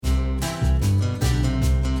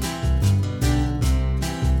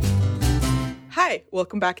Hi,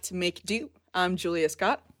 welcome back to Make Do. I'm Julia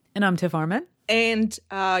Scott. And I'm Tiff Arman. And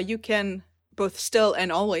you can both still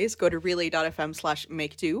and always go to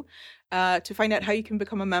relay.fm/makedo to find out how you can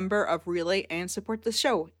become a member of Relay and support the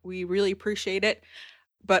show. We really appreciate it.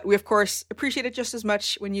 But we, of course, appreciate it just as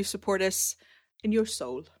much when you support us in your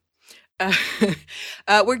soul.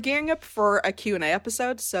 We're gearing up for a Q&A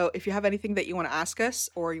episode, so if you have anything that you want to ask us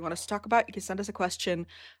or you want us to talk about, you can send us a question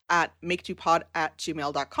at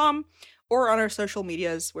makedopod@gmail.com or on our social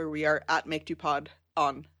medias where we are at makedopod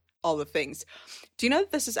on all the things. Do you know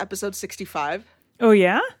that this is episode 65? Oh,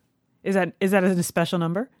 yeah? Is that a special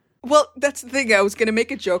number? Well, that's the thing. I was going to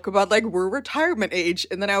make a joke about, like, we're retirement age.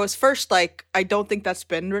 And then I was first like, I don't think that's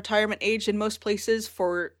been retirement age in most places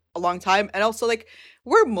for a long time. And also, like,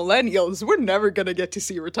 we're millennials. We're never going to get to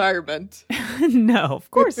see retirement. No, of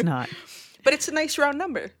course not. But it's a nice round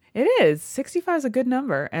number. It is. 65 is a good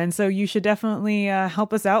number. And so you should definitely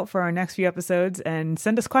help us out for our next few episodes and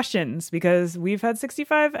send us questions, because we've had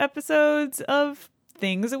 65 episodes of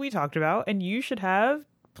things that we talked about, and you should have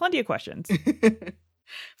plenty of questions.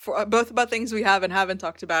 For both about things we have and haven't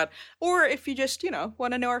talked about, or if you just,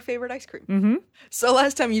 want to know our favorite ice cream. Mm-hmm. So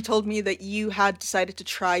last time you told me that you had decided to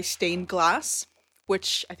try stained glass,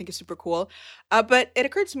 which I think is super cool. But it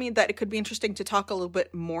occurred to me that it could be interesting to talk a little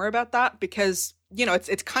bit more about that because,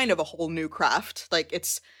 it's kind of a whole new craft. Like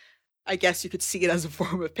I guess you could see it as a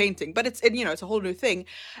form of painting, but it's a whole new thing.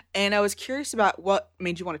 And I was curious about what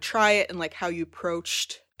made you want to try it and like how you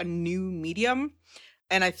approached a new medium.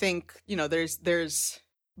 And I think, there's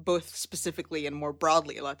both specifically and more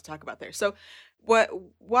broadly a lot to talk about there. So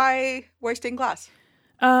why stained glass?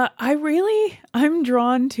 I'm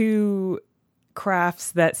drawn to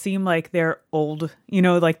crafts that seem like they're old,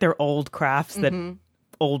 like they're old crafts that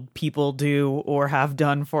old people do or have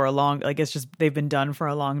done for a long, like it's just, they've been done for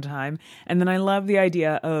a long time. And then I love the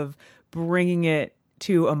idea of bringing it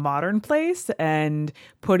to a modern place and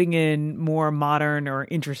putting in more modern or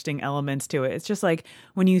interesting elements to it. It's just like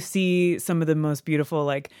when you see some of the most beautiful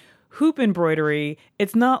like hoop embroidery,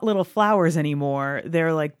 it's not little flowers anymore.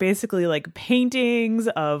 They're like basically like paintings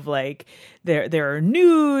of like there are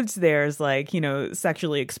nudes, there's like,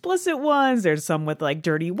 sexually explicit ones, there's some with like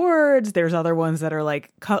dirty words, there's other ones that are like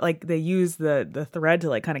they use the thread to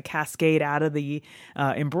like kind of cascade out of the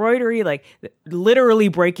embroidery, like literally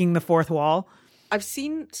breaking the fourth wall. I've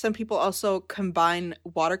seen some people also combine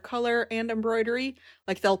watercolor and embroidery.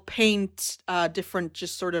 Like they'll paint different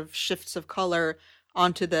just sort of shifts of color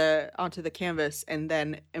onto the canvas and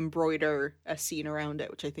then embroider a scene around it,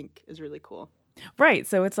 which I think is really cool. Right.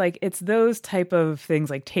 So it's like it's those type of things,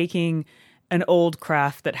 like taking an old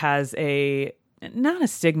craft that has not a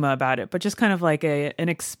stigma about it, but just kind of like an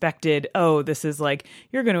expected, oh, this is like,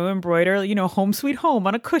 you're going to embroider, home sweet home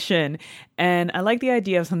on a cushion. And I like the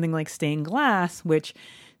idea of something like stained glass, which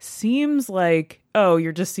seems like, oh,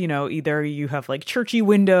 you're just, either you have like churchy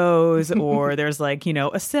windows or there's like,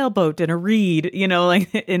 a sailboat and a reed,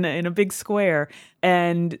 like in a big square.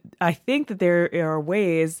 And I think that there are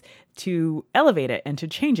ways to elevate it and to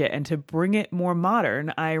change it and to bring it more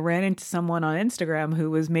modern. I ran into someone on Instagram who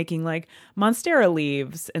was making like Monstera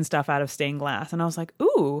leaves and stuff out of stained glass. And I was like,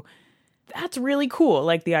 ooh, that's really cool.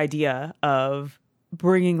 Like the idea of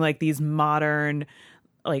bringing like these modern,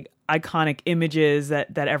 like iconic images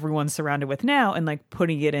that everyone's surrounded with now and like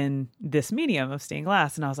putting it in this medium of stained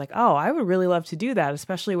glass. And I was like, oh, I would really love to do that,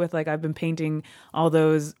 especially with like, I've been painting all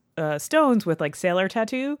those stones with like sailor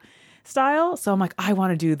tattoo style. So I'm like, I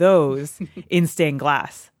want to do those in stained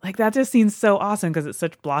glass. Like that just seems so awesome because it's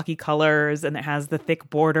such blocky colors and it has the thick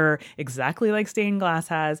border exactly like stained glass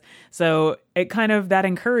has. So it kind of, that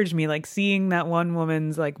encouraged me, like seeing that one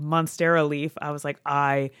woman's like Monstera leaf. I was like,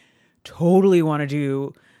 I totally want to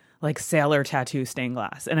do like sailor tattoo stained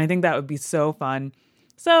glass. And I think that would be so fun.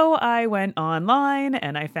 So I went online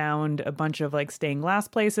and I found a bunch of like stained glass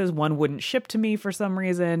places. One wouldn't ship to me for some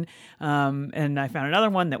reason. And I found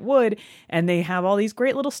another one that would, and they have all these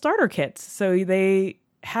great little starter kits. So they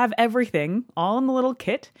have everything all in the little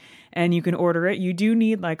kit and you can order it. You do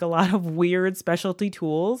need like a lot of weird specialty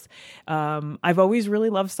tools. I've always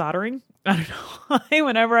really loved soldering. I don't know why,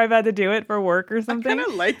 whenever I've had to do it for work or something. I kind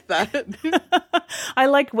of like that. I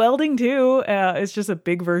like welding too. It's just a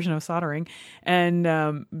big version of soldering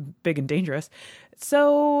and big and dangerous.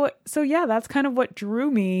 So yeah, that's kind of what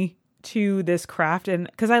drew me to this craft. And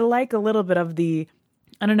because I like a little bit of the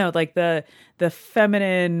I don't know, like the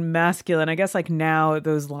feminine, masculine. I guess like now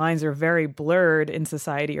those lines are very blurred in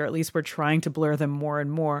society, or at least we're trying to blur them more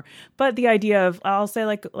and more. But the idea of, I'll say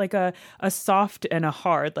like a soft and a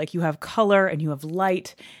hard, like you have color and you have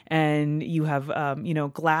light and you have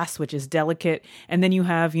glass, which is delicate, and then you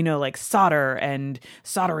have like solder and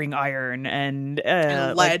soldering iron and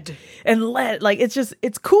lead and lead. Like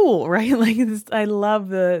it's cool, right? Like I love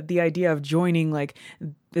the idea of joining like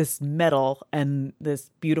this metal and this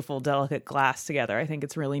beautiful, delicate glass together. I think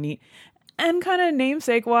it's really neat. And kind of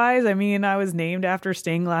namesake wise, I mean, I was named after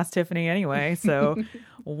stained glass Tiffany anyway, so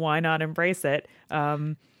why not embrace it?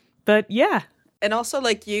 But yeah. And also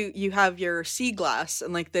like you have your sea glass,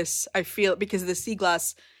 and like this, I feel, because the sea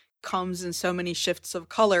glass comes in so many shifts of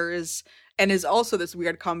colors and is also this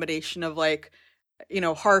weird combination of like,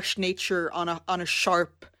 harsh nature on a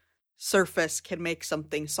sharp surface can make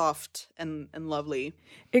something soft and lovely.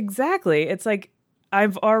 Exactly. It's like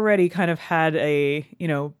I've already kind of had a,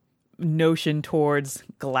 notion towards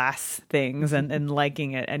glass things and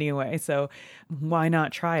liking it anyway. So why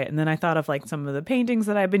not try it? And then I thought of like some of the paintings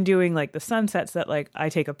that I've been doing, like the sunsets, that like I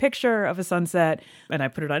take a picture of a sunset and I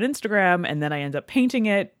put it on Instagram and then I end up painting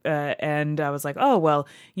it. And I was like, oh, well,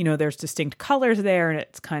 there's distinct colors there and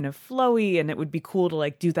it's kind of flowy, and it would be cool to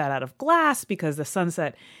like do that out of glass because the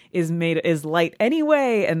sunset is light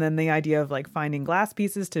anyway. And then the idea of like finding glass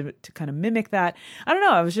pieces to kind of mimic that. I don't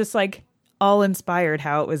know. I was just like, all inspired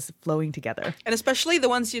how it was flowing together. And especially the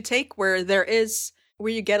ones you take where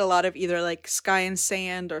you get a lot of either like sky and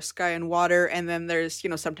sand or sky and water, and then there's,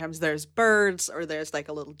 sometimes there's birds or there's like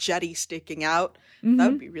a little jetty sticking out. Mm-hmm. That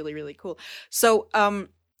would be really, really cool. So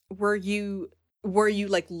were you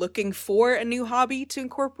like looking for a new hobby to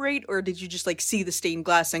incorporate, or did you just like see the stained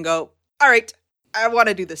glass and go, all right, I want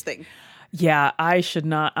to do this thing? Yeah, I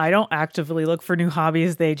don't actively look for new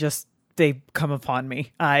hobbies. They come upon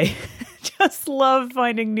me. I just love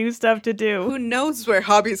finding new stuff to do. Who knows where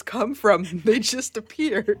hobbies come from? They just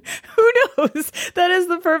appear. Who knows? That is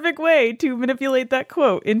the perfect way to manipulate that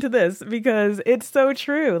quote into this, because it's so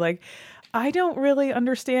true. Like, I don't really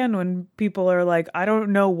understand when people are like, I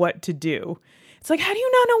don't know what to do. It's like, how do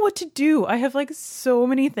you not know what to do? I have like so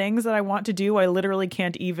many things that I want to do. I literally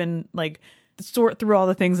can't even like sort through all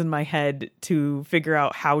the things in my head to figure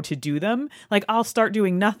out how to do them. Like, I'll start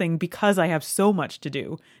doing nothing because I have so much to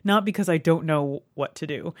do, not because I don't know what to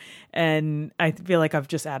do. And I feel like I've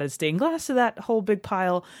just added stained glass to that whole big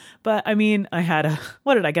pile. But I mean,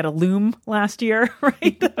 what did I get, a loom last year,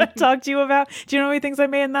 right? That I talked to you about. Do you know how many things I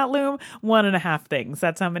made in that loom? 1.5 things.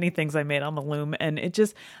 That's how many things I made on the loom. And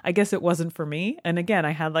I guess it wasn't for me. And again,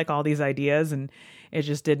 I had like all these ideas and it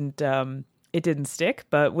just didn't stick.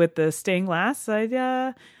 But with the stained glass, I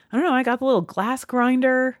don't know, I got the little glass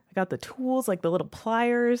grinder, I got the tools, like the little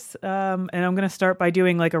pliers, and I'm going to start by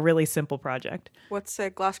doing like a really simple project. What's a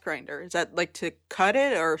glass grinder? Is that like to cut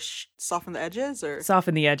it or soften the edges? Or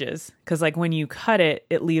soften the edges, because like when you cut it,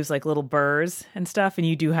 it leaves like little burrs and stuff, and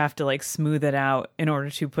you do have to like smooth it out in order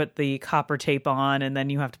to put the copper tape on, and then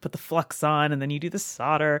you have to put the flux on, and then you do the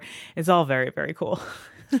solder. It's all very, very cool.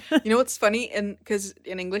 You know what's funny? Because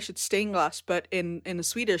in English it's stained glass, but in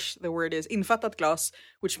Swedish the word is infattat glas,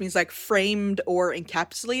 which means like framed or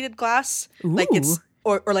encapsulated glass. Ooh. Like it's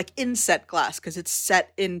or like inset glass, because it's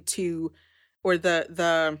set into, or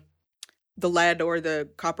the lead or the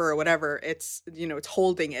copper or whatever, it's it's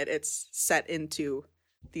holding it. It's set into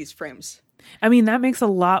these frames. I mean, that makes a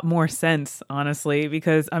lot more sense, honestly,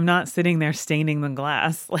 because I'm not sitting there staining the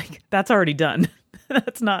glass. Like, that's already done.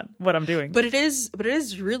 That's not what I'm doing. But it is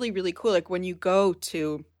really, really cool. Like when you go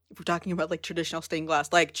to, if we're talking about like traditional stained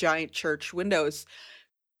glass, like giant church windows,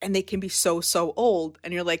 and they can be so old,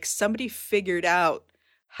 and you're like, somebody figured out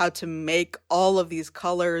how to make all of these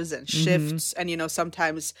colors and shifts. Mm-hmm. And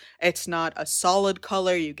sometimes it's not a solid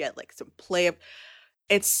color, you get like some play of,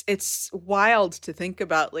 it's wild to think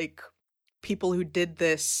about, like, people who did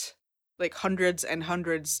this like hundreds and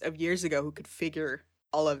hundreds of years ago who could figure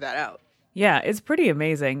all of that out. Yeah, it's pretty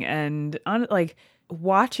amazing. And like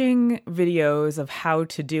watching videos of how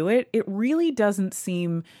to do it, it really doesn't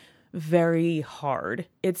seem very hard.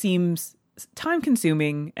 It seems time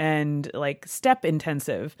consuming and like step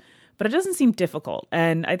intensive, but it doesn't seem difficult.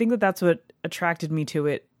 And I think that that's what attracted me to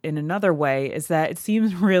it in another way, is that it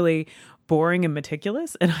seems really boring and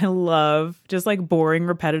meticulous, and I love just like boring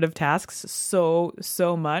repetitive tasks so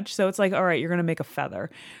much. So it's like, all right, you're going to make a feather,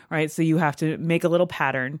 right? So you have to make a little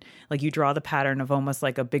pattern, like you draw the pattern of almost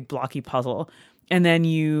like a big blocky puzzle. And then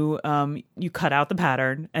you cut out the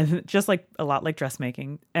pattern, and just like a lot like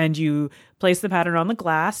dressmaking, and you place the pattern on the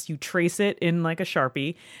glass, you trace it in like a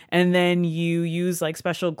Sharpie, and then you use like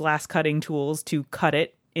special glass cutting tools to cut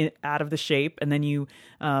it out of the shape, and then you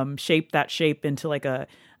shape that shape into like a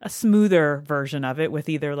smoother version of it with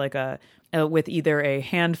either like a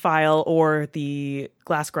hand file or the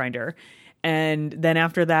glass grinder. And then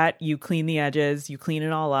after that, you clean the edges, you clean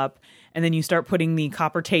it all up, and then you start putting the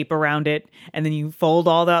copper tape around it, and then you fold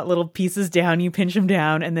all that little pieces down, you pinch them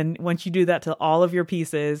down, and then once you do that to all of your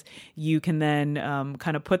pieces, you can then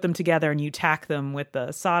kind of put them together, and you tack them with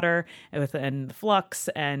the solder and the flux,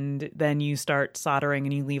 and then you start soldering,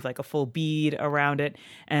 and you leave like a full bead around it,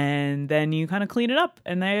 and then you kind of clean it up,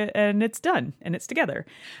 and it's done, and it's together.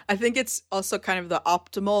 I think it's also kind of the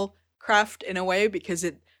optimal craft in a way, because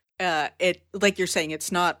it like you're saying,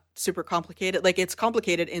 it's not super complicated. Like, it's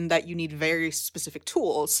complicated in that you need very specific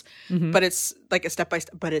tools, but it's like a step by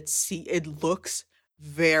step, but it looks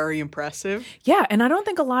very impressive. Yeah. And I don't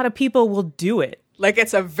think a lot of people will do it. Like,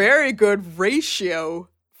 it's a very good ratio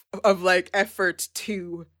of like effort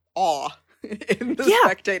to awe in the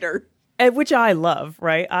spectator. Which I love,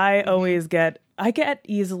 right? I always get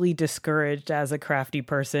easily discouraged as a crafty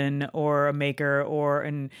person or a maker,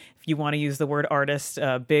 and if you want to use the word artist,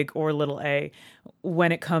 big or little a,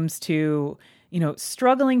 when it comes to,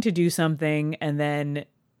 struggling to do something and then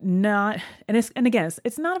not, and again,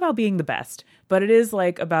 it's not about being the best, but it is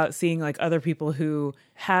like about seeing like other people who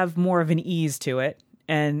have more of an ease to it,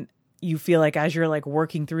 and you feel like as you're like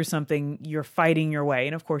working through something, you're fighting your way.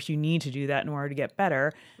 And of course you need to do that in order to get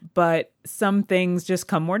better. But some things just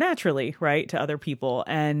come more naturally, right, to other people.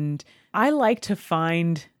 And I like to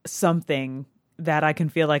find something that I can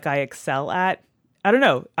feel like I excel at. I don't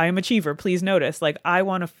know. I am achiever. Please notice. Like, I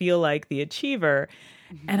want to feel like the achiever.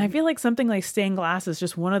 And I feel like something like stained glass is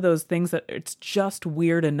just one of those things that it's just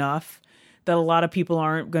weird enough that a lot of people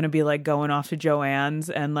aren't going to be like going off to Joann's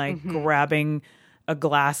and like grabbing a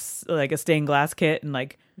glass, like a stained glass kit, and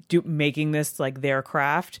like making this like their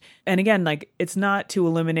craft. And again, like, it's not to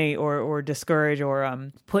eliminate or discourage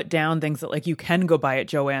or put down things that like you can go buy at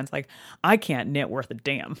Joann's. Like, I can't knit worth a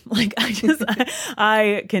damn. Like,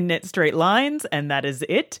 I can knit straight lines, and that is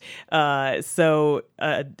it. So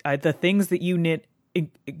the things that you knit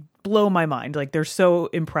blow my mind. Like, they're so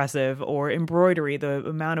impressive. Or embroidery, the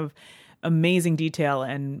amount of amazing detail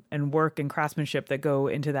and work and craftsmanship that go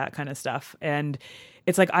into that kind of stuff. And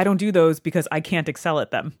it's like, I don't do those because I can't excel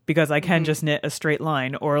at them, because I can just knit a straight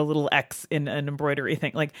line or a little X in an embroidery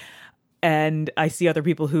thing. Like, and I see other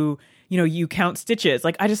people who, you count stitches.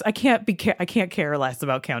 Like, I can't care less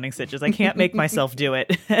about counting stitches. I can't make myself do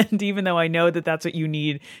it. And even though I know that that's what you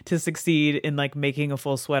need to succeed in like making a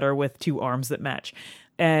full sweater with two arms that match.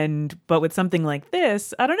 But with something like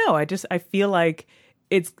this, I don't know. I feel like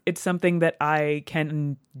it's something that I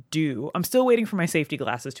can do. I'm still waiting for my safety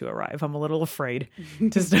glasses to arrive. I'm a little afraid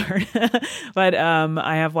to start. But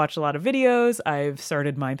I have watched a lot of videos. I've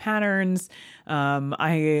started my patterns.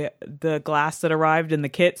 The glass that arrived in the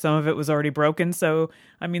kit, some of it was already broken. So,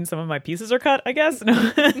 I mean, some of my pieces are cut, I guess.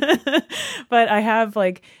 No. But I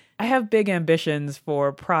have big ambitions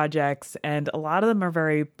for projects, and a lot of them are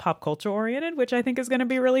very pop culture oriented, which I think is going to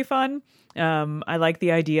be really fun. I like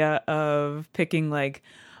the idea of picking like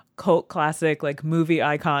cult classic like movie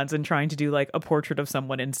icons and trying to do like a portrait of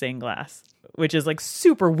someone in stained glass, which is like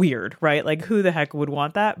super weird, right? Like, who the heck would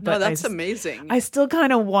want that? But no, that's amazing. I still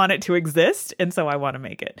kind of want it to exist, and so I want to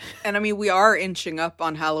make it. And I mean, we are inching up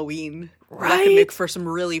on Halloween. Right? That can make for some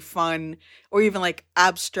really fun, or even like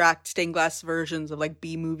abstract stained glass versions of like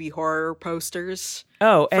B-movie horror posters.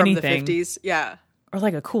 Oh, from anything. the 50s. Yeah. Or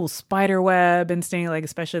like a cool spider web and stained, like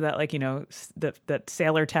especially that like, that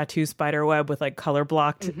sailor tattoo spider web with like color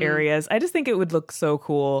blocked areas. I just think it would look so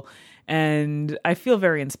cool, and I feel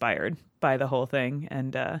very inspired by the whole thing.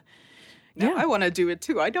 And yeah, I want to do it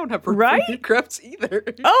too. I don't have right? crafts either.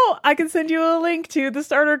 Oh, I can send you a link to the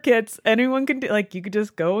starter kits. Anyone can do, like, you could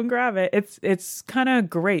just go and grab it. It's kind of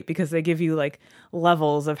great because they give you like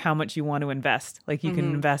levels of how much you want to invest. Like, you can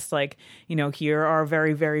invest like, here are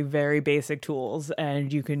very, very, very basic tools,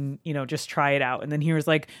 and you can, just try it out. And then here's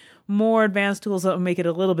like more advanced tools that will make it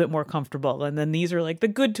a little bit more comfortable. And then these are like the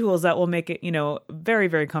good tools that will make it, very,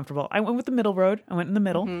 very comfortable. I went with the middle road. I went in the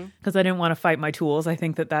middle because I didn't want to fight my tools. I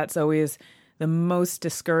think that that's always the most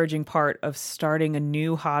discouraging part of starting a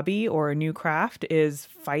new hobby or a new craft, is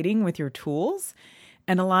fighting with your tools.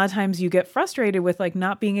 And a lot of times you get frustrated with like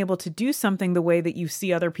not being able to do something the way that you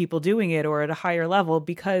see other people doing it or at a higher level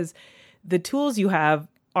because the tools you have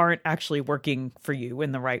aren't actually working for you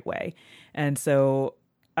in the right way. And so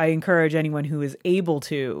I encourage anyone who is able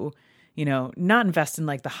to, not invest in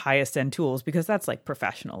like the highest end tools because that's like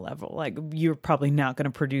professional level. Like you're probably not going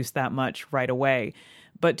to produce that much right away,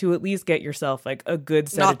 but to at least get yourself like a good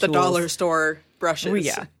set of tools. Not the dollar store brushes. Well,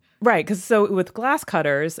 yeah. Right. Because so with glass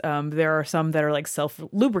cutters, there are some that are like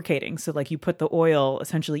self-lubricating. So like you put the oil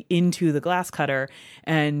essentially into the glass cutter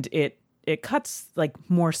and it cuts like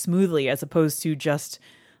more smoothly as opposed to just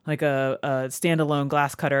like a standalone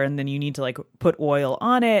glass cutter. And then you need to like put oil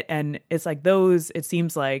on it. And it's like those, it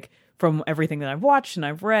seems like from everything that I've watched and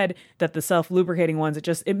I've read that the self-lubricating ones,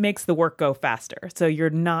 it makes the work go faster. So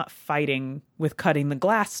you're not fighting with cutting the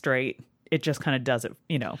glass straight. It just kind of does it,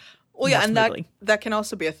 Well, yeah, and that can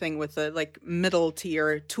also be a thing with the like middle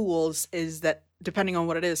tier tools is that depending on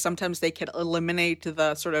what it is, sometimes they can eliminate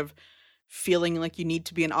the sort of feeling like you need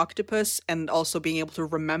to be an octopus and also being able to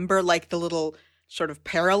remember like the little sort of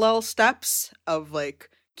parallel steps of like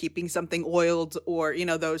keeping something oiled or,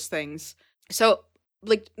 those things. So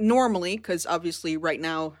like normally, because obviously right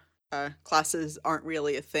now classes aren't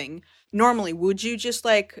really a thing. Normally, would you just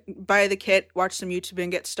like buy the kit, watch some YouTube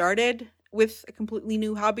and get started with a completely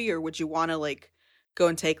new hobby, or would you want to like go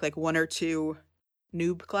and take like one or two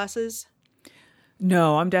noob classes?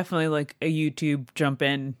 No, I'm definitely like a YouTube jump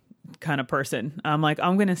in kind of person. I'm like,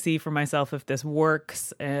 I'm going to see for myself if this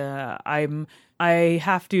works. I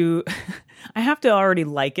have to, I have to already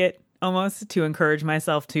like it almost to encourage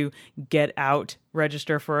myself to get out,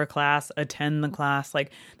 register for a class, attend the class.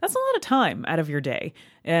 Like that's a lot of time out of your day.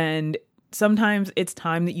 And sometimes it's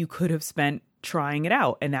time that you could have spent trying it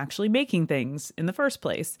out and actually making things in the first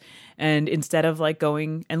place. And instead of like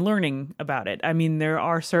going and learning about it. I mean, there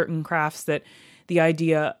are certain crafts that the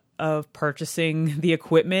idea of purchasing the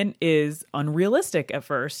equipment is unrealistic at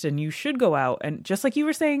first. And you should go out. And just like you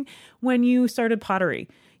were saying, when you started pottery,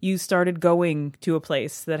 you started going to a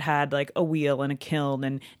place that had like a wheel and a kiln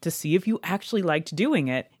and to see if you actually liked doing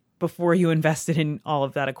it before you invested in all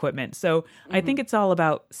of that equipment. So I think it's all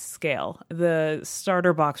about scale. The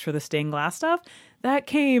starter box for the stained glass stuff, that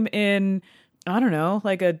came in, I don't know,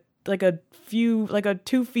 like a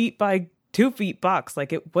 2 feet by 2 feet box.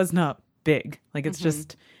 Like it was not big. Like it's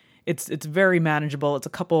just, it's very manageable. It's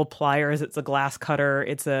a couple of pliers. It's a glass cutter.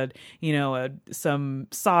 It's some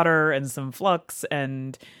solder and some flux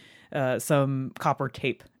and some copper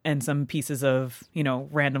tape and some pieces of,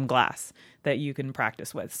 random glass that you can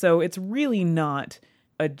practice with. So it's really not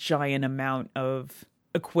a giant amount of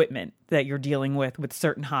equipment that you're dealing with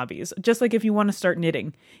certain hobbies. Just like if you want to start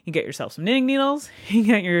knitting, you get yourself some knitting needles, you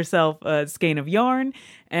get yourself a skein of yarn,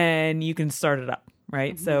 and you can start it up,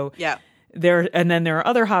 right? So yeah. And then there are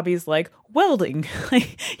other hobbies like welding.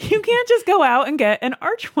 Like you can't just go out and get an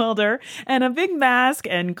arch welder and a big mask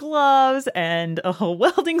and gloves and a whole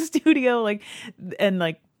welding studio,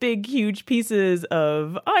 and big, huge pieces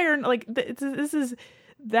of iron. Like this is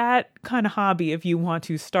that kind of hobby. If you want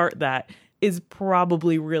to start that, is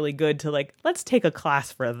probably really good to let's take a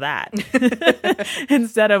class for that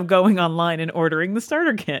instead of going online and ordering the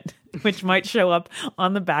starter kit, which might show up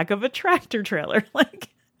on the back of a tractor trailer.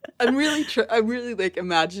 I'm really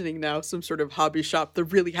imagining now some sort of hobby shop that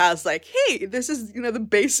really has hey, this is, the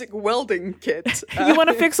basic welding kit. You want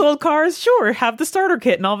to fix old cars? Sure. Have the starter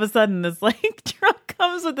kit. And all of a sudden this truck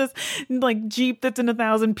comes with this Jeep that's in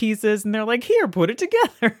 1,000 pieces. And they're like, here, put it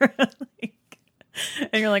together.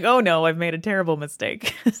 And you're like, oh no, I've made a terrible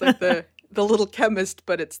mistake. It's like the little chemist,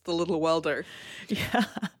 but it's the little welder. Yeah.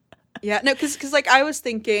 Yeah. No, because I was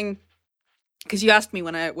thinking, because you asked me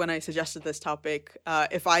when I suggested this topic,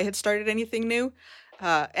 if I had started anything new,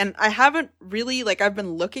 and I haven't really, I've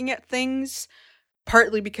been looking at things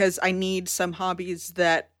partly because I need some hobbies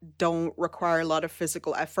that don't require a lot of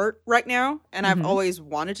physical effort right now, and I've always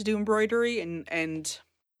wanted to do embroidery, and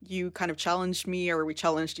you kind of challenged me, or we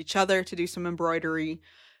challenged each other to do some embroidery.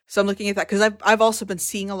 So I'm looking at that because I've also been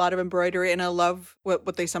seeing a lot of embroidery, and I love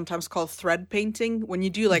what they sometimes call thread painting, when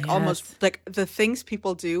you do almost the things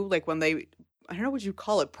people do, when they, I don't know what you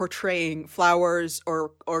call it, portraying flowers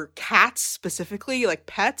or cats specifically,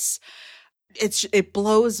 pets. It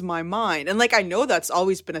blows my mind. And I know that's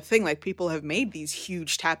always been a thing. People have made these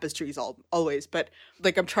huge tapestries always, but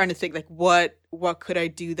I'm trying to think what could I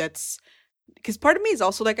do that's, because part of me is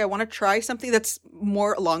also I want to try something that's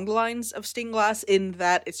more along the lines of stained glass, in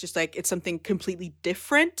that it's just it's something completely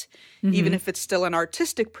different, even if it's still an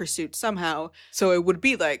artistic pursuit somehow. So it would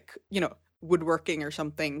be woodworking or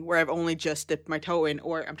something where I've only just dipped my toe in,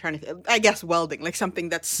 or I'm trying to, I guess welding, something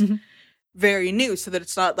that's very new, so that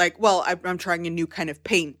it's not like, well, I'm trying a new kind of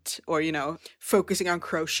paint, or, focusing on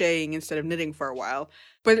crocheting instead of knitting for a while.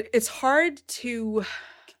 But it's hard to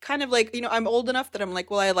kind of like, I'm old enough that I'm like,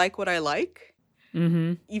 well, I like what I like.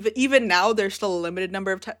 Mm-hmm. Even now, there's still a limited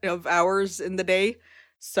number of hours in the day.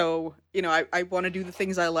 So, I want to do the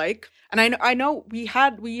things I like. And I know we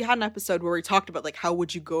had an episode where we talked about like, how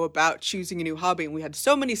would you go about choosing a new hobby? And we had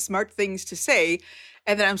so many smart things to say.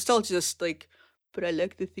 And then I'm still just like, but I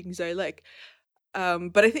like the things I like.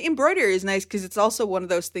 But I think embroidery is nice because it's also one of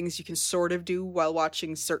those things you can sort of do while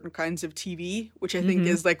watching certain kinds of TV, which I think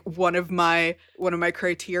is like one of my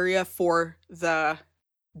criteria for the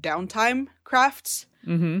downtime crafts.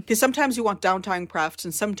 Because sometimes you want downtime crafts,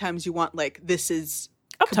 and sometimes you want like, this is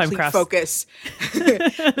uptime crafts. Focus.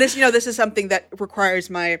 This is something that requires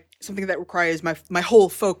my whole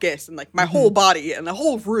focus and like my whole body and the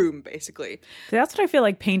whole room, basically. That's what I feel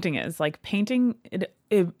like painting is. Like painting,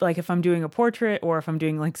 like if I'm doing a portrait or if I'm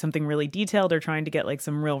doing like something really detailed or trying to get like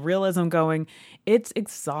some real realism going, it's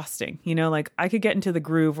exhausting. Like I could get into the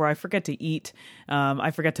groove where I forget to eat,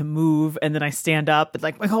 I forget to move, and then I stand up and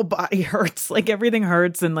like my whole body hurts, like everything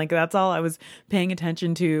hurts, and like that's all I was paying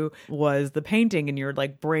attention to was the painting, and your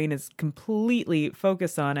like brain is completely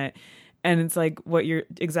focused on it. And it's like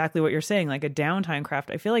exactly what you're saying, like a downtime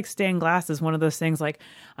craft. I feel like stained glass is one of those things, like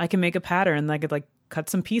I can make a pattern and I could like cut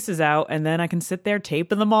some pieces out, and then I can sit there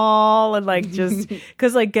taping them all, and like just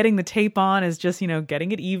because like getting the tape on is just,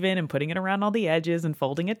 getting it even and putting it around all the edges and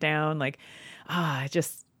folding it down. Like, I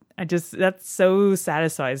just that so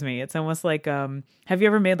satisfies me. It's almost like, have you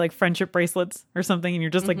ever made like friendship bracelets or something, and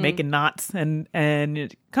you're just like making knots, and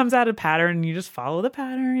it comes out a pattern, and you just follow the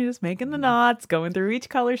pattern, you're just making the knots, going through each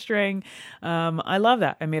color string. I love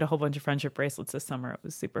that. I made a whole bunch of friendship bracelets this summer. It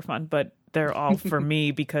was super fun, but they're all for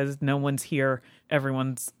me because no one's here.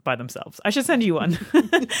 Everyone's by themselves. I should send you one.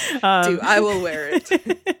 I will wear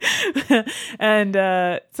it. And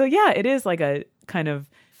so yeah, it is like a kind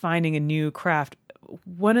of finding a new craft.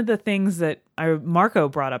 One of the things that Marco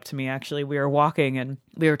brought up to me, actually, we were walking and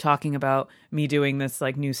we were talking about me doing this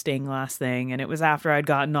like new stained glass thing. And it was after I'd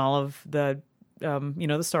gotten all of the,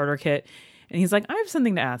 the starter kit. And he's like, I have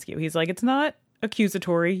something to ask you. He's like, it's not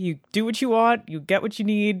accusatory. You do what you want. You get what you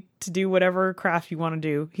need to do whatever craft you want to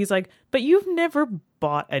do. He's like, but you've never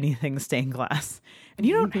bought anything stained glass. And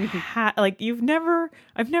you don't have, like, I've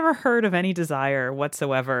never heard of any desire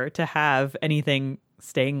whatsoever to have anything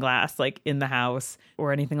stained glass like in the house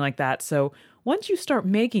or anything like that. So once you start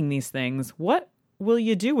making these things, what will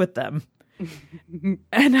you do with them?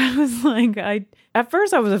 And I was like, at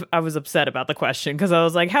first I was upset about the question, because I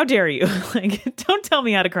was like, how dare you? Like, don't tell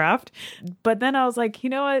me how to craft. But then I was like, you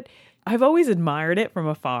know what? I've always admired it from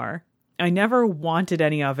afar. I never wanted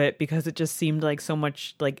any of it because it just seemed like so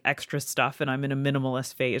much like extra stuff, and I'm in a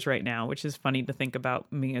minimalist phase right now, which is funny to think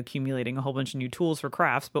about me accumulating a whole bunch of new tools for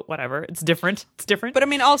crafts, but whatever. It's different. But I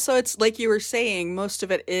mean, also, it's like you were saying, most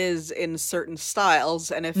of it is in certain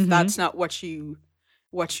styles, and if that's not what you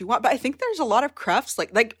want, but I think there's a lot of crafts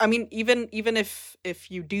like I mean, even if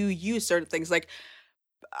you do use certain things, like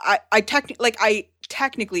I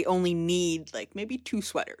technically only need like maybe 2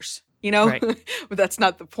 sweaters. Right. But that's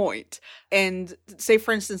not the point. And say,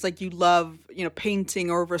 for instance, like you love, painting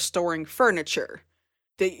or restoring furniture,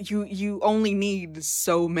 that you only need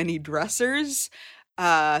so many dressers.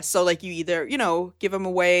 So like you either, give them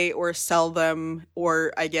away or sell them,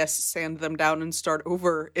 or I guess sand them down and start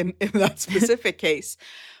over in that specific case.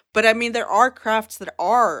 But I mean, there are crafts that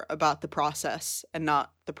are about the process and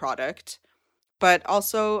not the product. But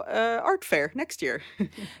also art fair next year.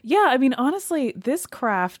 Yeah, I mean, honestly, this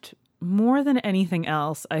craft, more than anything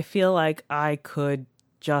else, I feel like I could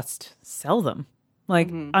just sell them. Like,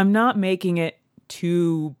 I'm not making it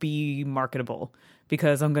to be marketable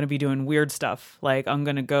because I'm going to be doing weird stuff. Like, I'm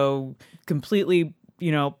going to go completely,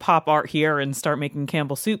 pop art here and start making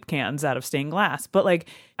Campbell soup cans out of stained glass. But like,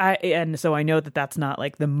 so I know that that's not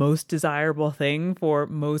like the most desirable thing for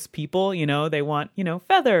most people. They want,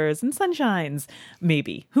 feathers and sunshines,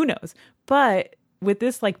 maybe, who knows? But with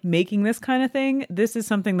this, like making this kind of thing, this is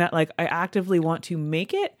something that like I actively want to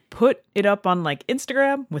make it, put it up on like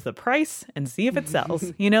Instagram with a price and see if it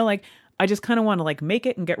sells. Like I just kind of want to like make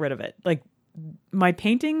it and get rid of it. Like my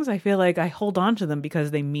paintings, I feel like I hold on to them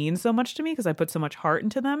because they mean so much to me, because I put so much heart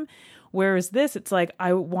into them. Whereas this, it's like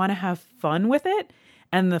I want to have fun with it,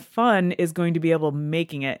 and the fun is going to be able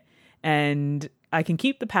making it. And I can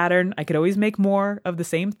keep the pattern. I could always make more of the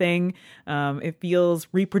same thing. It feels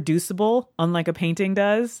reproducible, unlike a painting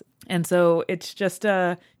does. And so it's just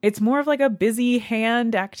it's more of like a busy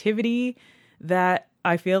hand activity that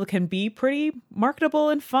I feel can be pretty marketable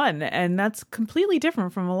and fun. And that's completely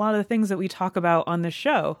different from a lot of the things that we talk about on this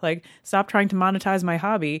show. Like, stop trying to monetize my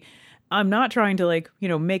hobby. I'm not trying to, like, you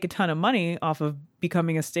know, make a ton of money off of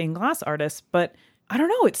becoming a stained glass artist, but I don't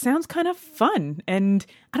know, it sounds kind of fun. And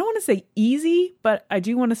I don't want to say easy, but I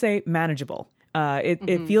do want to say manageable.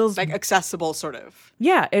 It feels like accessible, sort of.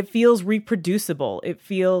 Yeah, it feels reproducible. It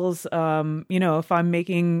feels, you know, if I'm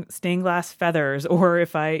making stained glass feathers, or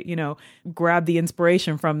if I, you know, grab the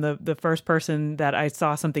inspiration from the first person that I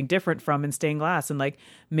saw something different from in stained glass and like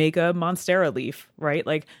make a Monstera leaf, right?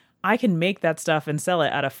 Like, I can make that stuff and sell it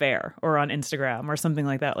at a fair or on Instagram or something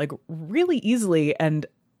like that, like really easily. And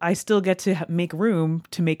I still get to make room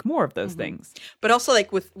to make more of those things. But also,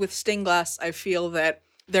 like with stained glass, I feel that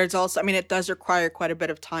there's also, I mean, it does require quite a bit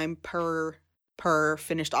of time per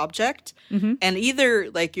finished object. And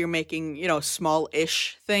either like you're making, you know,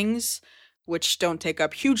 small-ish things, which don't take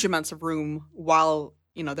up huge amounts of room while,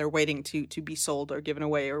 you know, they're waiting to be sold or given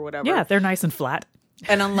away or whatever. Yeah, they're nice and flat.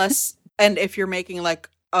 And and if you're making like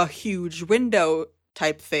a huge window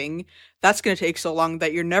type thing, that's going to take so long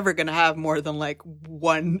that you're never going to have more than like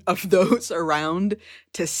one of those around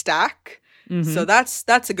to stack. So that's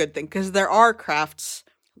a good thing, because there are crafts,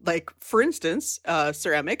 like, for instance,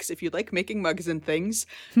 ceramics, if you like making mugs and things,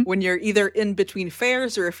 when you're either in between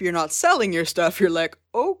fairs or if you're not selling your stuff, you're like,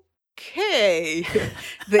 okay,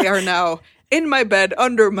 they are now in my bed,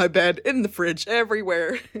 under my bed, in the fridge,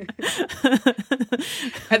 everywhere.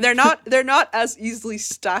 And they're not as easily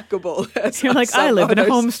stackable as you're like, I live in a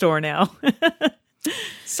home store now.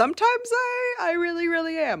 Sometimes I really,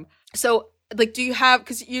 really am. So, like, do you have,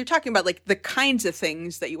 because you're talking about like the kinds of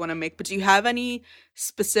things that you want to make, but do you have any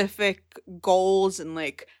specific goals and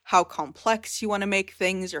like how complex you want to make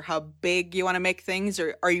things or how big you want to make things?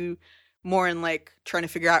 Or are you more in like trying to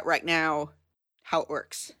figure out right now how it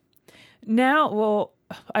works? Now, well,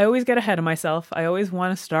 I always get ahead of myself. I always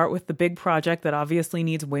want to start with the big project that obviously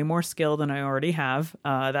needs way more skill than I already have.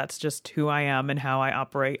 That's just who I am and how I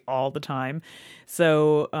operate all the time.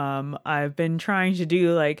 So I've been trying to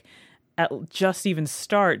do like, just even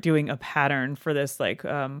start doing a pattern for this like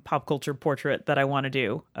pop culture portrait that I want to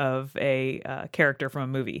do of a character from a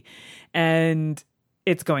movie. And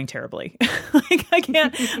it's going terribly. Like,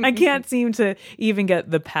 I can't seem to even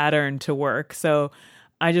get the pattern to work. So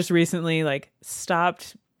I just recently like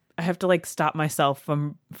stopped. I have to like stop myself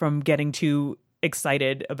from getting too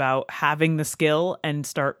excited about having the skill and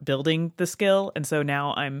start building the skill. And so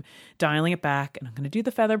now I'm dialing it back, and I'm going to do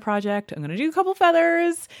the feather project. I'm going to do a couple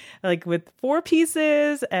feathers like with 4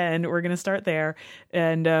 pieces, and we're going to start there.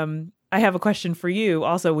 And I have a question for you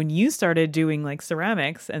also. When you started doing like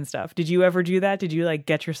ceramics and stuff, did you ever do that? Did you like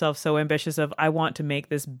get yourself so ambitious of, I want to make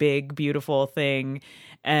this big, beautiful thing,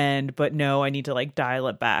 but no, I need to like dial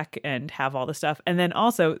it back and have all the stuff? And then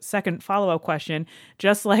also, second follow-up question,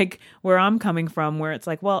 just like where I'm coming from, where it's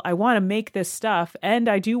like, well, I want to make this stuff and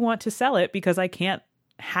I do want to sell it because I can't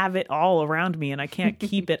have it all around me and I can't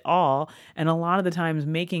keep it all. And a lot of the times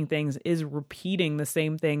making things is repeating the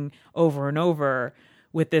same thing over and over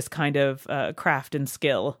with this kind of craft and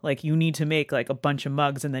skill. Like, you need to make like a bunch of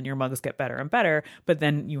mugs and then your mugs get better and better, but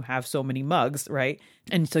then you have so many mugs, right?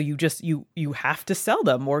 And so you just, you have to sell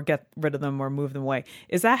them or get rid of them or move them away.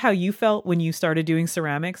 Is that how you felt when you started doing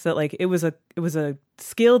ceramics? That like, it was a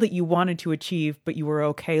skill that you wanted to achieve, but you were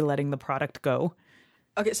okay letting the product go?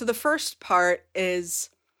 Okay, so the first part is,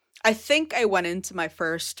 I think I went into my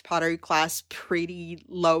first pottery class pretty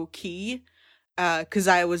low key, because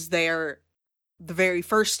I was there the very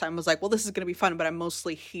first time. I was like, well, this is going to be fun, but I'm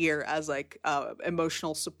mostly here as like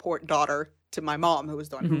emotional support daughter to my mom, who was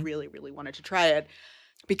the one who really, really wanted to try it,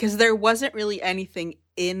 because there wasn't really anything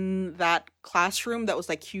in that classroom that was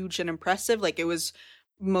like huge and impressive. Like, it was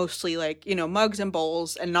mostly like, you know, mugs and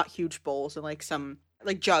bowls, and not huge bowls, and like some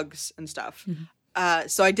like jugs and stuff.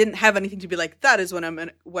 So I didn't have anything to be like, that is what I'm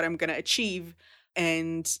going to achieve.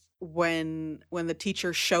 And when the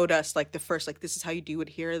teacher showed us like the first, like, this is how you do it,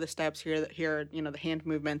 here are the steps, here are, you know, the hand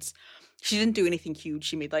movements, she didn't do anything huge.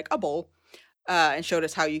 She made like a bowl and showed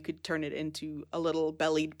us how you could turn it into a little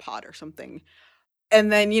bellied pot or something.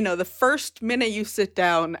 And then, you know, the first minute you sit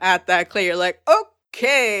down at that clay, you're like,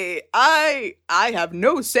 okay, I have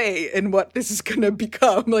no say in what this is gonna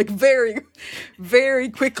become. Like, very, very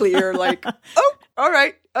quickly you're like, oh, all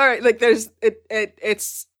right. Like,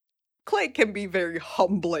 it's clay can be very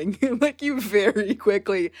humbling. Like, you very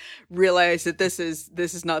quickly realize that this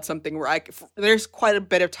is not something where there's quite a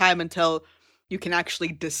bit of time until you can actually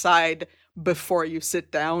decide before you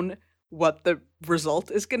sit down what the result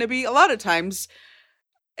is going to be. A lot of times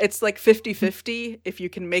it's like 50-50 if you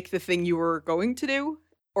can make the thing you were going to do,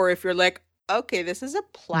 or if you're like, okay, this is a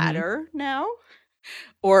platter now.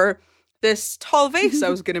 Or this tall vase I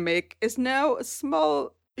was going to make is now a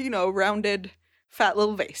small, rounded, fat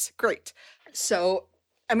little vase. Great. So,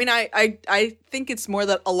 I mean, I think it's more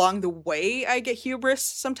that along the way I get hubris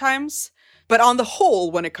sometimes. But on the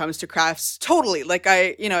whole, when it comes to crafts, totally. Like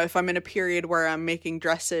if I'm in a period where I'm making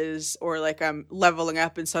dresses or like I'm leveling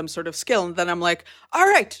up in some sort of skill, and then I'm like, all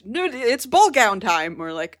right, it's ball gown time.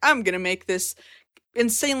 Or like, I'm going to make this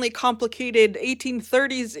insanely complicated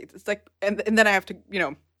 1830s. It's like, and then I have to,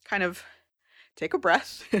 kind of take a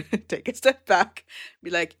breath, take a step back, be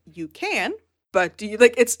like, you can, but do you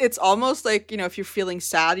like, it's almost like, if you're feeling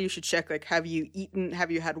sad, you should check, like, have you eaten?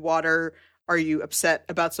 Have you had water? Are you upset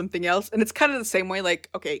about something else? And it's kind of the same way, like,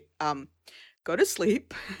 okay, go to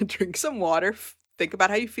sleep, drink some water, think about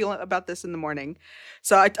how you feel about this in the morning.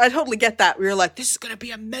 So I totally get that. We were like, this is going to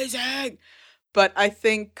be amazing. But I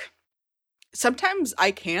think sometimes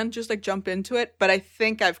I can just like jump into it. But I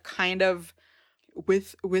think I've kind of,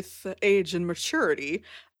 with age and maturity,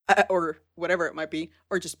 or whatever it might be,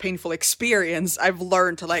 or just painful experience, I've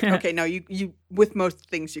learned to like, okay, no, you with most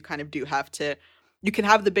things you kind of do have to, you can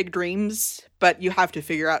have the big dreams, but you have to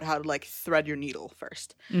figure out how to like thread your needle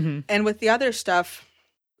first. Mm-hmm. And with the other stuff,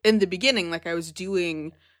 in the beginning, like I was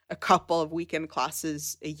doing a couple of weekend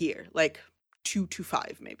classes a year, like 2 to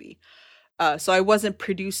 5 maybe. So I wasn't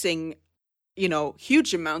producing,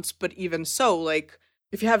 huge amounts, but even so, like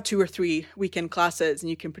if you have 2 or 3 weekend classes and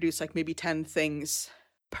you can produce like maybe 10 things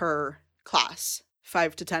per class,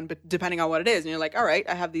 5 to 10, but depending on what it is, and you're like, all right,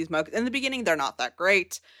 I have these mugs. In the beginning, they're not that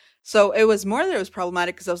great. So it was more that it was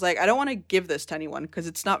problematic because I was like, I don't want to give this to anyone because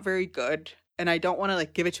it's not very good. And I don't want to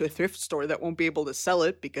like give it to a thrift store that won't be able to sell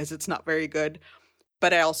it because it's not very good.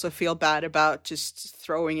 But I also feel bad about just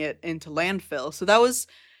throwing it into landfill. So that was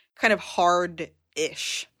kind of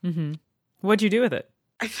hard-ish. Mm-hmm. What'd you do with it?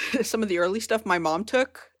 Some of the early stuff my mom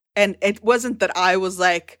took. And it wasn't that I was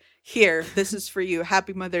like, here, this is for you.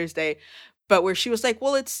 Happy Mother's Day. But where she was like,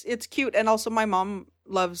 well, it's cute. And also my mom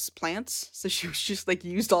loves plants. So she was just like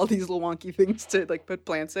used all these little wonky things to like put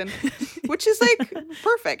plants in, which is like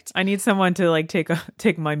perfect. I need someone to like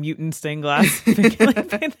take my mutant stained glass and like,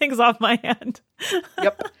 paint things off my hand.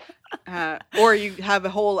 Yep. Or you have a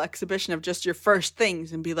whole exhibition of just your first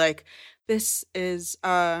things and be like, this is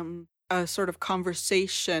a sort of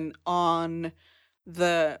conversation on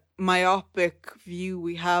the myopic view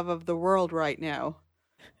we have of the world right now.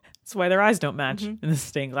 That's why their eyes don't match in the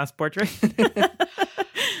stained glass portrait.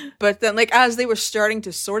 But then, like, as they were starting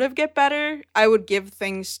to sort of get better, I would give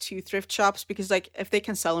things to thrift shops because, like, if they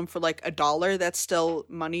can sell them for, like, $1, that's still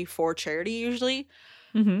money for charity usually.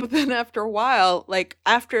 Mm-hmm. But then after a while, like,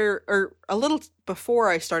 or a little before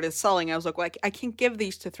I started selling, I was like, well, I can't give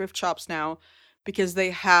these to thrift shops now because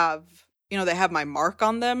they have, they have my mark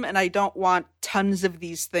on them, and I don't want tons of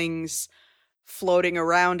these things floating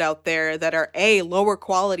around out there that are A, lower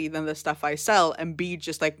quality than the stuff I sell, and B,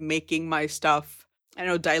 just like making my stuff,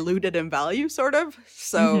 diluted in value sort of.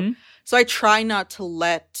 So I try not to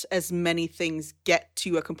let as many things get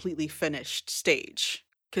to a completely finished stage,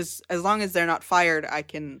 because as long as they're not fired, I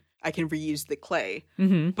can reuse the clay.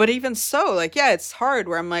 Mm-hmm. But even so, like, yeah, it's hard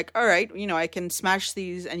where I'm like, all right, I can smash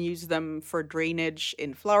these and use them for drainage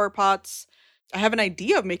in flower pots. I have an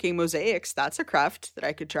idea of making mosaics. That's a craft that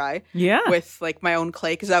I could try. Yeah. With like my own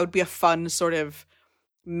clay, because that would be a fun sort of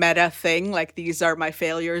meta thing. Like, these are my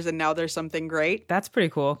failures and now there's something great. That's pretty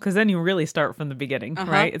cool, because then you really start from the beginning,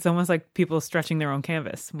 right? It's almost like people stretching their own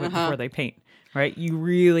canvas before they paint, right? You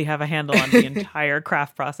really have a handle on the entire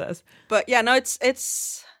craft process. But yeah, no,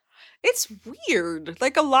 it's weird.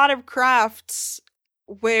 Like a lot of crafts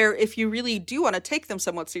where if you really do want to take them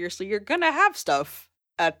somewhat seriously, you're going to have stuff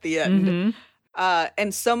at the end. Mm-hmm.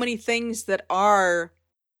 And so many things that are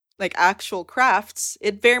like actual crafts,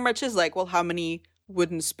 it very much is like, well, how many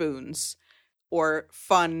wooden spoons or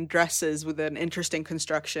fun dresses with an interesting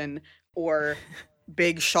construction or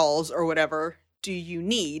big shawls or whatever do you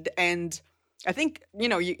need? And I think,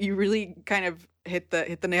 you really kind of hit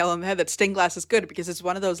the nail on the head that stained glass is good because it's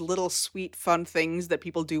one of those little sweet, fun things that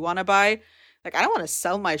people do want to buy. Like, I don't want to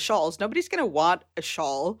sell my shawls. Nobody's going to want a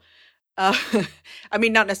shawl. I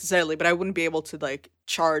mean, not necessarily, but I wouldn't be able to like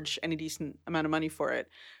charge any decent amount of money for it.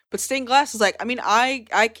 But stained glass is like, I mean,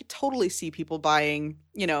 I could totally see people buying,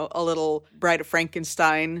 a little Bride of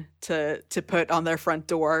Frankenstein to put on their front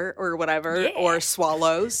door or whatever, or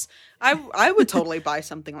swallows. I would totally buy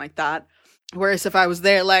something like that. Whereas if I was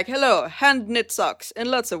there like, hello, hand knit socks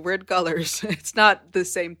in lots of weird colors, it's not the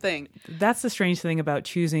same thing. That's the strange thing about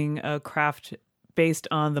choosing a craft based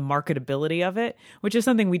on the marketability of it, which is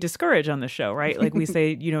something we discourage on the show, right? Like we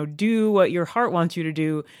say, do what your heart wants you to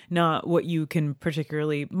do, not what you can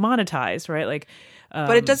particularly monetize, right? Like,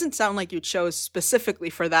 but it doesn't sound like you chose specifically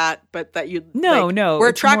for that, but that you no, were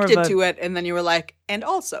attracted to it, and then you were like, and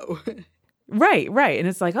also. Right. And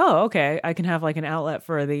it's like, oh, okay, I can have like an outlet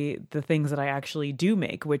for the things that I actually do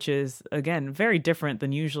make, which is, again, very different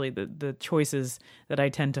than usually the choices that I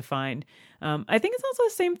tend to find. I think it's also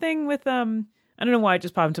the same thing with, I don't know why it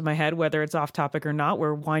just popped into my head, whether it's off topic or not.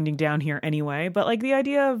 We're winding down here anyway, but like the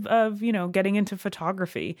idea of getting into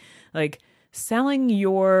photography, like selling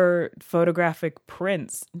your photographic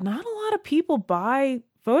prints. Not a lot of people buy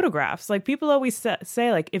photographs. Like people always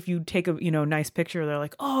say like, if you take a nice picture, they're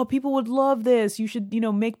like, oh, people would love this, you should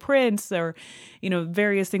make prints, or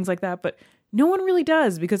various things like that. But no one really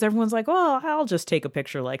does, because everyone's like, well, I'll just take a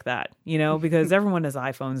picture like that, because everyone has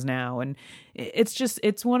iPhones now. And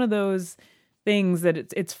it's one of those things that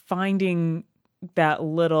it's finding that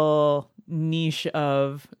little niche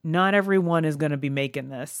of, not everyone is going to be making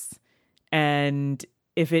this. And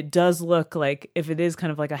if it does look like, if it is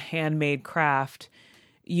kind of like a handmade craft,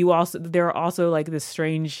 there are also like this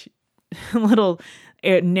strange little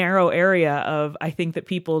narrow area of, I think that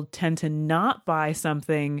people tend to not buy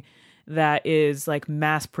something that is like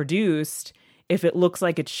mass produced if it looks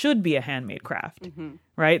like it should be a handmade craft,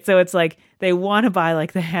 right? So it's like they want to buy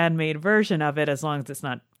like the handmade version of it, as long as it's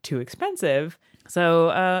not too expensive. So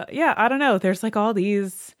I don't know. There's like all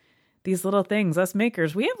these little things. Us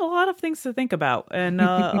makers, we have a lot of things to think about, and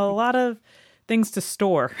a lot of things to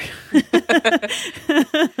store.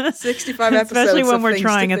 65 episodes, especially when we're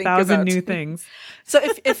trying 1,000 new things. So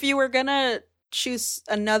if you were gonna choose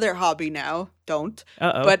another hobby now, don't.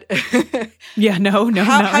 But yeah, no.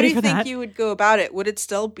 How do you think you would go about it? Would it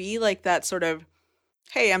still be like that sort of,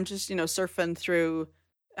 hey, I'm just surfing through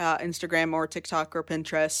Instagram or TikTok or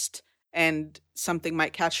Pinterest, and something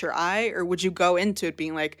might catch your eye? Or would you go into it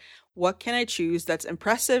being like, what can I choose that's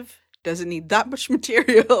impressive, doesn't need that much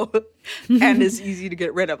material, and is easy to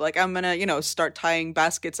get rid of? Like, I'm gonna start tying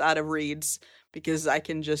baskets out of reeds because I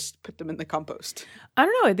can just put them in the compost. I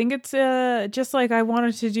don't know. I think it's just like I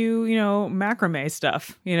wanted to do, macrame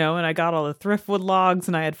stuff, and I got all the thriftwood logs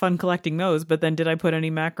and I had fun collecting those. But then did I put any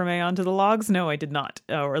macrame onto the logs? No, I did not.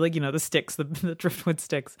 Or like, the sticks, the driftwood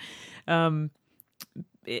sticks.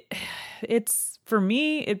 It's, for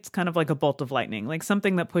me, it's kind of like a bolt of lightning, like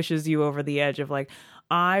something that pushes you over the edge of like,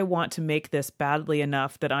 I want to make this badly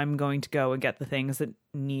enough that I'm going to go and get the things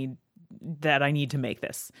that I need to make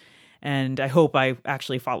this. And I hope I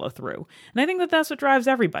actually follow through. And I think that that's what drives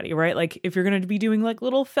everybody, right? Like if you're going to be doing like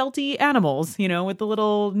little felty animals, with the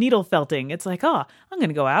little needle felting, it's like, oh, I'm going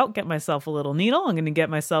to go out, get myself a little needle. I'm going to get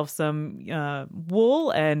myself some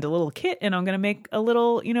wool and a little kit, and I'm going to make a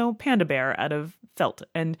little, panda bear out of felt.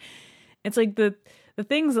 And it's like the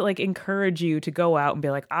things that like encourage you to go out and be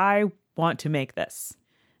like, I want to make this.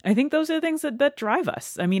 I think those are the things that drive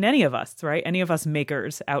us. I mean, any of us, right? Any of us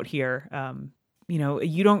makers out here,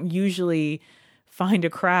 you don't usually find a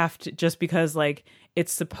craft just because like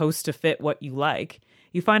it's supposed to fit what you like.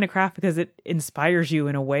 You find a craft because it inspires you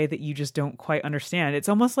in a way that you just don't quite understand. It's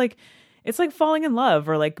almost like, it's like falling in love,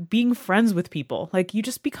 or like being friends with people. Like you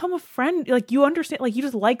just become a friend. Like you understand, like you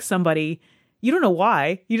just like somebody. You don't know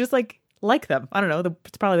why. You just like them. I don't know.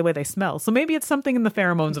 It's probably the way they smell. So maybe it's something in the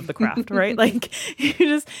pheromones of the craft, right? Like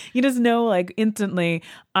you just know like instantly,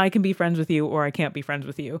 I can be friends with you or I can't be friends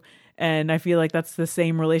with you. And I feel like that's the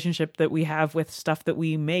same relationship that we have with stuff that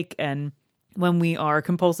we make. And when we are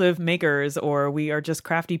compulsive makers or we are just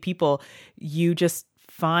crafty people, you just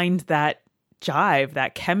find that jive,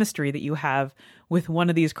 that chemistry that you have with one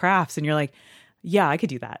of these crafts. And you're like, yeah, I could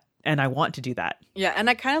do that. And I want to do that. Yeah. And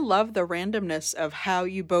I kind of love the randomness of how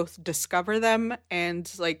you both discover them,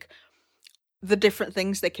 and like the different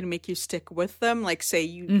things that can make you stick with them. Like say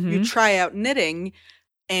you try out knitting,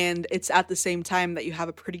 and it's at the same time that you have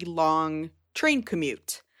a pretty long train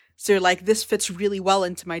commute. So you're like, this fits really well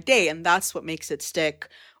into my day, and that's what makes it stick.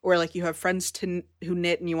 Or like you have friends who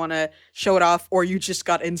knit and you want to show it off, or you just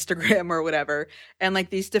got Instagram or whatever. And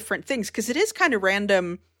like these different things, because it is kind of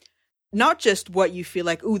random, not just what you feel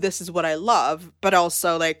like, ooh, this is what I love, but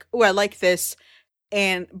also like, ooh, I like this.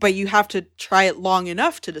 But you have to try it long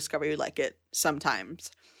enough to discover you like it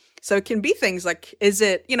sometimes. So it can be things like, is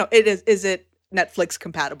it Netflix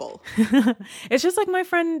compatible? It's just like my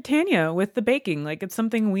friend Tanya with the baking. Like it's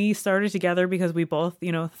something we started together because we both,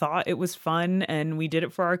 thought it was fun, and we did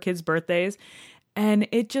it for our kids' birthdays, and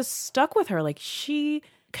it just stuck with her. Like she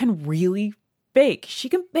can really bake. She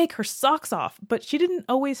can bake her socks off, but she didn't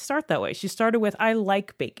always start that way. She started with, I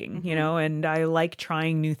like baking, you know, and I like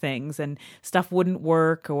trying new things, and stuff wouldn't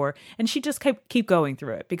work, and she just keep going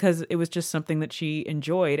through it because it was just something that she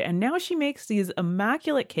enjoyed. And now she makes these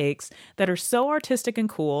immaculate cakes that are so artistic and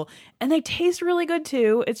cool, and they taste really good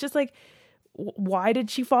too. It's just like, why did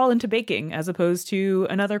she fall into baking as opposed to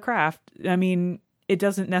another craft? I mean, it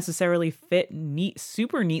doesn't necessarily fit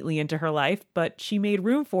super neatly into her life, but she made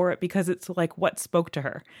room for it because it's like what spoke to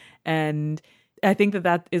her. And I think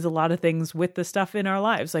that is a lot of things with the stuff in our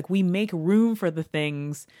lives. Like, we make room for the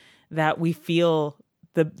things that we feel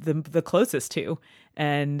the closest to.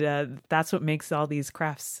 And that's what makes all these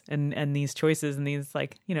crafts and these choices and these,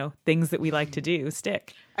 like, you know, things that we like to do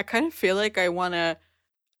stick. I kind of feel like I want to,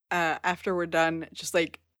 after we're done, just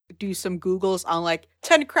like do some Googles on like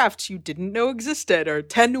 10 crafts you didn't know existed, or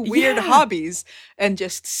 10 weird hobbies, and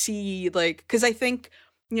just see, like, because I think,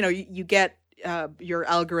 you know, you get your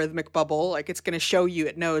algorithmic bubble, like it's going to show you,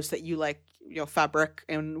 it knows that you like, you know, fabric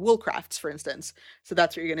and wool crafts, for instance. So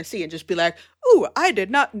that's what you're going to see, and just be like, ooh, I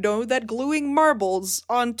did not know that gluing marbles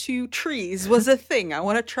onto trees was a thing. I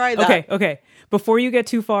want to try that. Okay. Before you get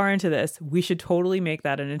too far into this, we should totally make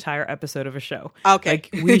that an entire episode of a show. Okay. Like,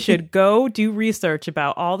 we should go do research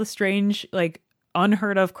about all the strange, like,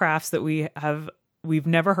 unheard of crafts that we've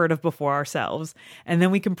never heard of before ourselves. And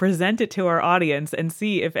then we can present it to our audience and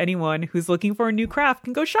see if anyone who's looking for a new craft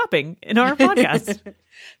can go shopping in our podcast.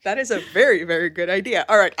 That is a very, very good idea.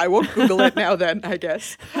 All right, I won't Google it now then, I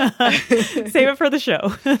guess. Save it for the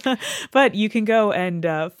show. But you can go and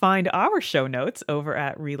find our show notes over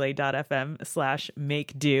at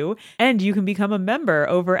relay.fm/make-do. And you can become a member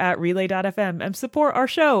over at relay.fm and support our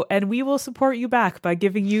show. And we will support you back by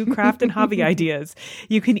giving you craft and hobby ideas.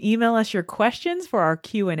 You can email us your questions for our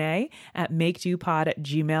Q&A at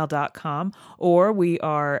makedopod@gmail.com, or we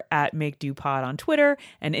are at makedopod on Twitter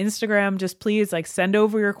and Instagram. Just please, like, send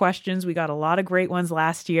over your questions. We got a lot of great ones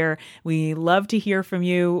last year. We love to hear from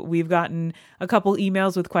you. We've gotten a couple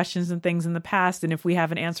emails with questions and things in the past, and if we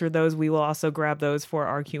haven't answered those, we will also grab those for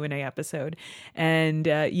our Q&A episode. And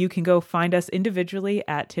you can go find us individually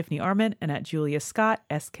at Tiffany Arment and at Julia Scott,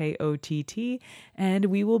 SKOTT, and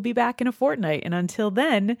we will be back in a fortnight. And until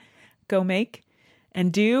then, go make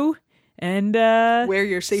and do, and wear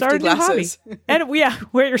your safety glasses. And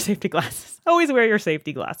wear your safety glasses. Always wear your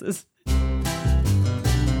safety glasses.